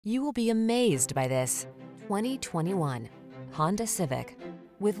You will be amazed by this 2021 Honda Civic.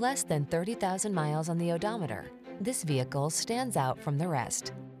 With less than 30,000 miles on the odometer, this vehicle stands out from the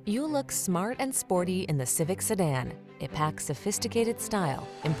rest. You'll look smart and sporty in the Civic sedan. It packs sophisticated style,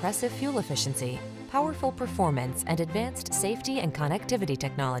 impressive fuel efficiency, powerful performance, and advanced safety and connectivity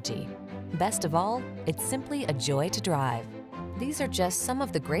technology. Best of all, it's simply a joy to drive. These are just some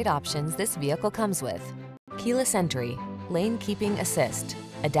of the great options this vehicle comes with: keyless entry, lane keeping assist,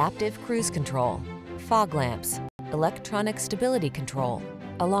 adaptive cruise control, fog lamps, electronic stability control,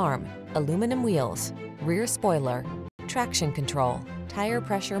 alarm, aluminum wheels, rear spoiler, traction control, tire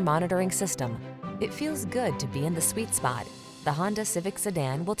pressure monitoring system. It feels good to be in the sweet spot. The Honda Civic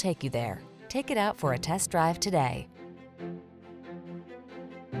sedan will take you there. Take it out for a test drive today.